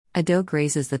A doe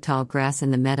grazes the tall grass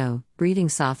in the meadow, breathing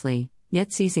softly,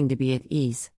 yet ceasing to be at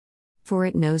ease. For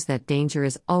it knows that danger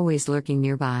is always lurking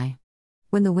nearby.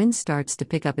 When the wind starts to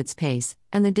pick up its pace,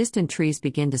 and the distant trees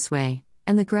begin to sway,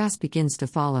 and the grass begins to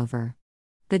fall over,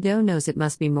 the doe knows it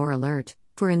must be more alert,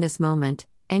 for in this moment,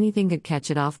 anything could catch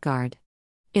it off guard.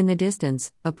 In the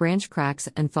distance, a branch cracks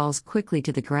and falls quickly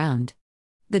to the ground.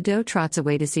 The doe trots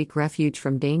away to seek refuge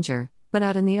from danger, but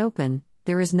out in the open,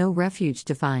 there is no refuge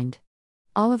to find.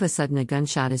 All of a sudden a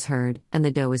gunshot is heard, and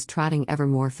the doe is trotting ever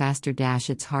more faster.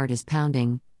 Its heart is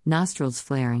pounding, nostrils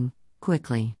flaring,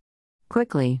 quickly.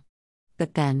 Quickly.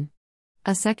 But then,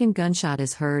 a second gunshot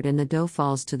is heard and the doe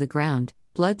falls to the ground,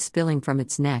 blood spilling from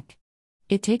its neck.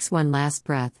 It takes one last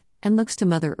breath, and looks to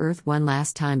Mother Earth one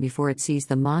last time before it sees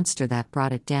the monster that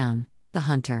brought it down, the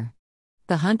hunter.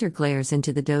 The hunter glares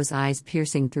into the doe's eyes,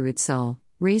 piercing through its soul,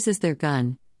 raises their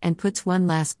gun, and puts one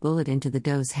last bullet into the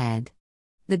doe's head.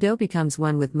 The doe becomes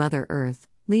one with Mother Earth,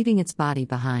 leaving its body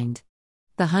behind.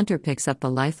 The hunter picks up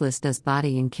the lifeless doe's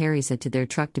body and carries it to their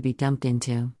truck to be dumped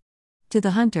into. To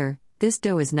the hunter, this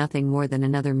doe is nothing more than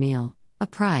another meal, a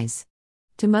prize.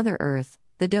 To Mother Earth,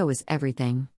 the doe is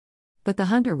everything. But the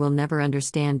hunter will never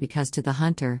understand, because to the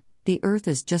hunter, the earth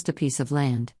is just a piece of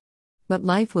land. But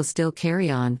life will still carry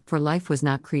on, for life was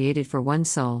not created for one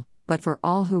soul, but for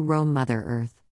all who roam Mother Earth.